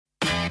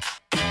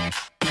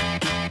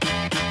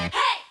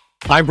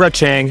I'm Brett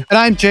Chang. And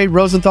I'm Jay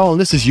Rosenthal,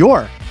 and this is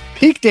your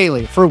Peak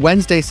Daily for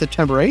Wednesday,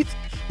 September 8th,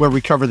 where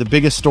we cover the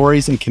biggest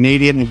stories in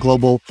Canadian and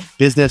global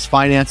business,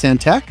 finance, and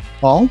tech,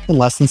 all in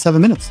less than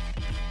 7 minutes.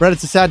 Brett,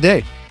 it's a sad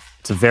day.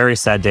 It's a very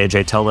sad day,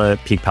 Jay. Tell the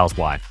Peak Pals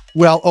why.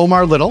 Well,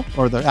 Omar Little,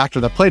 or the actor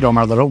that played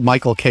Omar Little,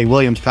 Michael K.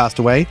 Williams, passed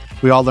away.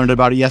 We all learned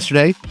about it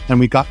yesterday, and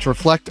we got to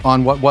reflect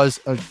on what was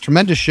a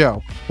tremendous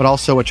show, but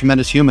also a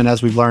tremendous human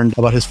as we've learned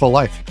about his full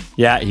life.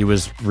 Yeah, he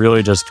was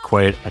really just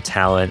quite a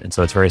talent, and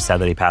so it's very sad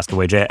that he passed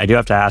away. Jay, I do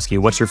have to ask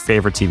you, what's your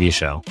favorite TV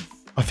show?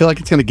 I feel like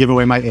it's going to give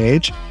away my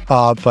age,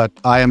 but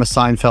I am a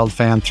Seinfeld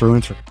fan through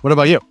and through. What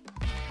about you?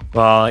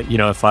 Well,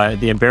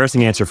 the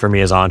embarrassing answer for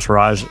me is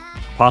Entourage.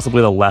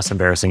 Possibly the less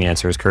embarrassing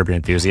answer is Curb Your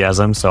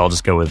Enthusiasm, so I'll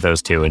just go with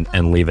those two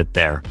and leave it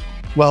there.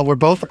 Well, we're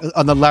both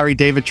on the Larry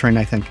David train,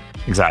 I think.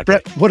 Exactly.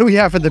 Brett, what do we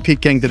have for the Peak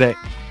Gang today?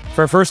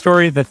 For our first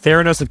story, the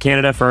Theranos of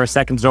Canada. For our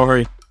second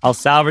story, El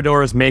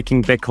Salvador is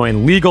making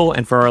Bitcoin legal.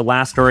 And for our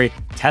last story,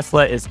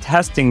 Tesla is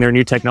testing their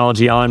new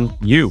technology on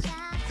you.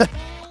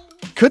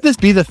 Could this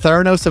be the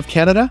Theranos of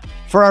Canada?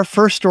 For our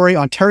first story,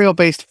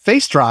 Ontario-based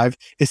Facedrive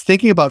is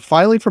thinking about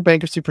filing for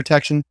bankruptcy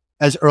protection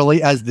as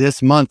early as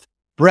this month.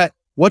 Brett,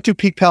 what do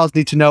Peak Pals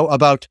need to know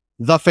about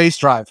the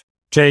Facedrive?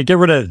 Jay, get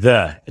rid of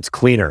it's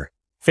cleaner.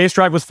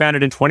 Facedrive was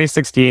founded in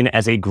 2016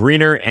 as a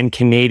greener and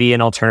Canadian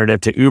alternative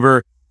to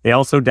Uber. They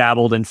also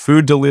dabbled in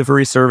food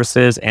delivery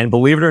services, and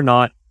believe it or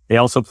not, they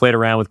also played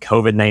around with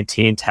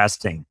COVID-19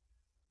 testing.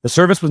 The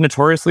service was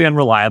notoriously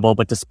unreliable,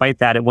 but despite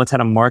that, it once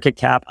had a market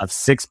cap of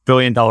 $6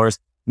 billion,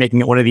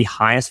 making it one of the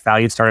highest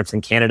valued startups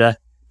in Canada,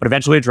 but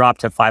eventually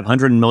dropped to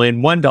 $500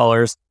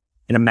 million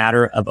in a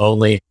matter of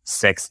only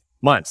 6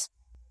 months.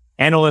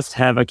 Analysts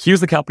have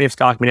accused the company of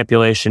stock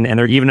manipulation, and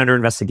they're even under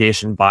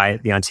investigation by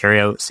the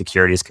Ontario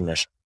Securities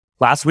Commission.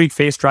 Last week,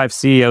 Facedrive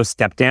CEO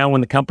stepped down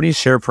when the company's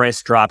share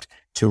price dropped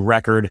to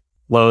record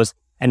lows,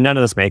 and none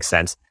of this makes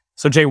sense.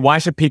 So, Jay, why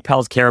should Peak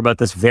Pals care about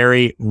this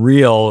very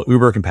real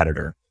Uber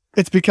competitor?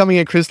 It's becoming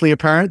increasingly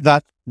apparent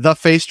that the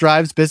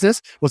Facedrive's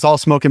business was all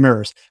smoke and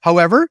mirrors.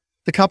 However,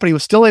 the company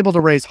was still able to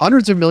raise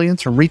hundreds of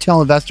millions from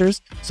retail investors,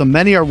 so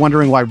many are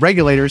wondering why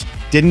regulators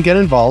didn't get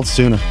involved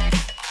sooner.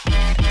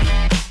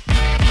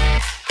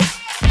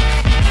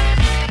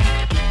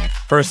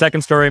 For our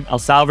second story, El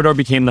Salvador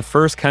became the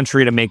first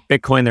country to make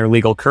Bitcoin their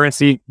legal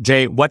currency.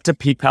 Jay, what do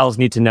Peak Pals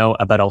need to know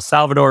about El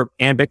Salvador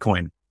and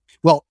Bitcoin?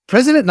 Well,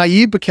 President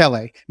Nayib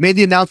Bukele made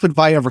the announcement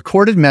via a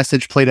recorded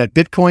message played at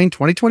Bitcoin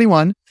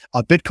 2021,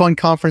 a Bitcoin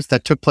conference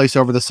that took place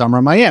over the summer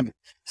in Miami.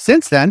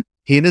 Since then,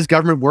 he and his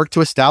government worked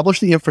to establish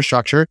the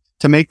infrastructure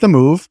to make the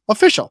move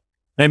official.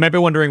 Now, you might be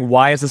wondering,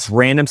 why is this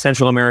random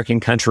Central American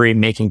country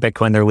making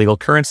Bitcoin their legal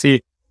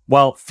currency?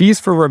 Well, fees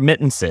for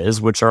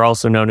remittances, which are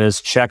also known as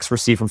checks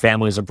received from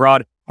families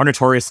abroad, are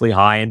notoriously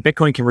high, and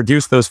Bitcoin can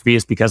reduce those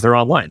fees because they're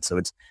online. So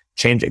it's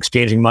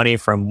exchanging money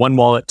from one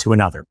wallet to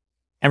another.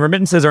 And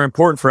remittances are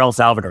important for El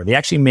Salvador. They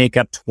actually make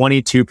up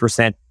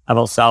 22% of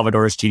El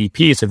Salvador's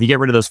GDP. So if you get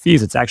rid of those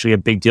fees, it's actually a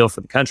big deal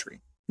for the country.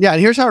 Yeah,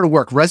 and here's how it'll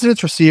work.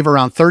 Residents receive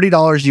around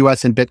 $30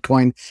 US in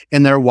Bitcoin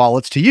in their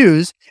wallets to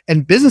use,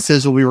 and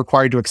businesses will be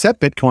required to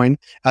accept Bitcoin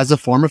as a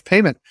form of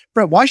payment.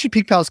 Brett, why should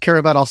Peak Pals care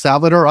about El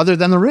Salvador other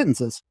than the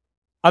remittances?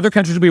 Other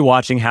countries will be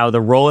watching how the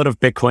rollout of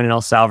Bitcoin in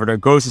El Salvador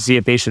goes to see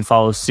if they should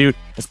follow suit,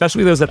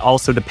 especially those that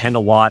also depend a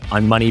lot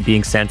on money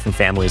being sent from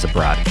families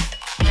abroad.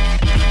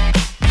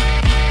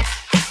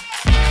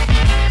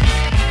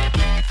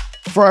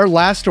 For our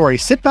last story,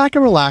 sit back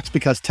and relax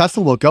because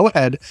Tesla will go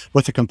ahead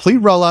with a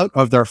complete rollout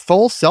of their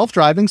full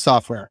self-driving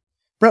software.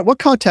 Brett, what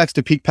context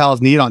do Peak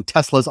Pals need on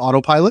Tesla's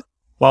autopilot?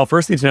 Well,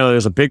 first need to know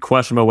there's a big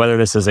question about whether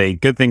this is a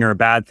good thing or a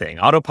bad thing.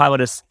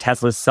 Autopilot is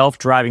Tesla's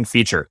self-driving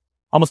feature.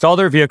 Almost all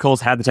their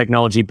vehicles have the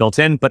technology built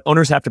in, but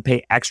owners have to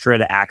pay extra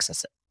to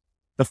access it.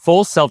 The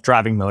full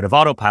self-driving mode of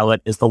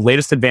Autopilot is the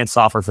latest advanced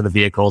software for the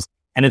vehicles,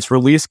 and its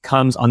release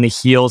comes on the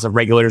heels of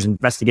regulators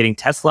investigating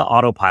Tesla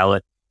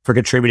Autopilot for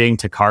contributing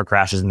to car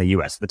crashes in the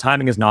US. The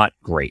timing is not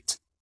great.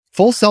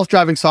 Full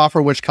self-driving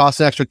software, which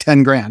costs an extra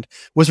 $10,000,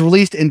 was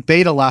released in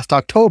beta last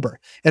October.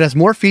 It has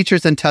more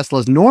features than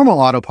Tesla's normal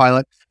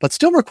Autopilot, but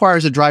still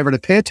requires a driver to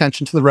pay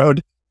attention to the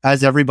road,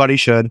 as everybody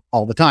should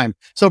all the time.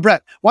 So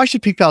Brett, why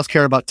should Peak Pals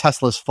care about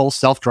Tesla's full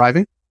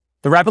self-driving?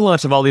 The rapid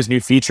launch of all these new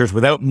features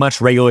without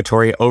much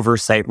regulatory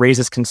oversight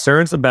raises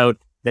concerns about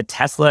that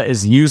Tesla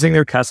is using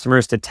their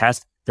customers to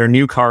test their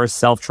new car's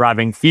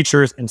self-driving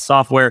features and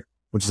software,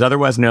 which is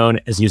otherwise known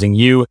as using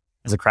you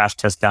as a crash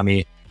test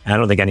dummy. And I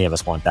don't think any of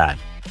us want that.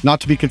 Not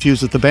to be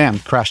confused with the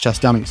band, Crash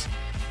Test Dummies.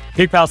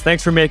 Peak Pals,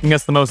 thanks for making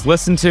us the most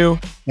listened to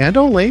and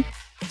only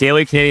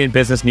daily Canadian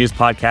business news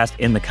podcast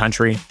in the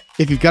country.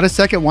 If you've got a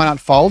second, why not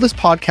follow this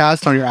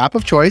podcast on your app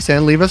of choice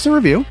and leave us a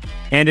review?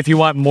 And if you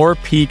want more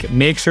Peak,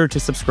 make sure to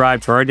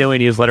subscribe to our daily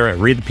newsletter at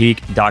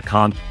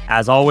readthepeak.com.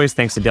 As always,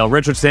 thanks to Dale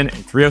Richardson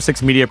and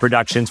 306 Media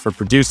Productions for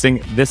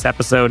producing this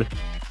episode.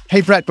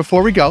 Hey, Brett,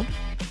 before we go,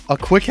 a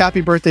quick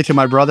happy birthday to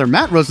my brother,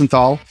 Matt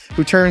Rosenthal,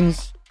 who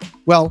turns,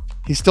 well,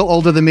 he's still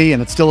older than me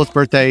and it's still his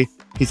birthday.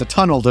 He's a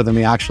ton older than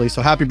me, actually.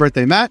 So happy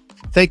birthday, Matt.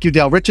 Thank you,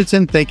 Dale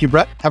Richardson. Thank you,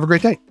 Brett. Have a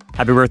great day.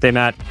 Happy birthday,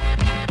 Matt.